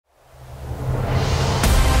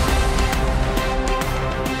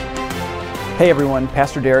Hey everyone,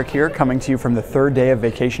 Pastor Derek here, coming to you from the third day of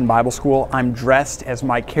Vacation Bible School. I'm dressed as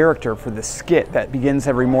my character for the skit that begins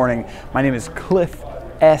every morning. My name is Cliff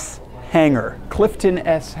S. Hanger, Clifton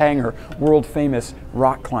S. Hanger, world famous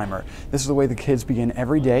rock climber. This is the way the kids begin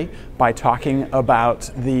every day, by talking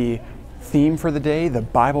about the theme for the day, the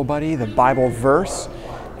Bible buddy, the Bible verse,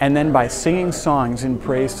 and then by singing songs in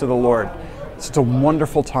praise to the Lord. It's a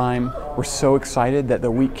wonderful time. We're so excited that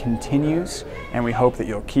the week continues, and we hope that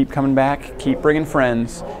you'll keep coming back, keep bringing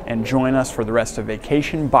friends, and join us for the rest of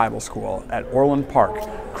Vacation Bible School at Orland Park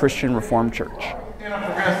Christian Reformed Church. We're going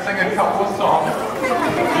to sing a couple of songs.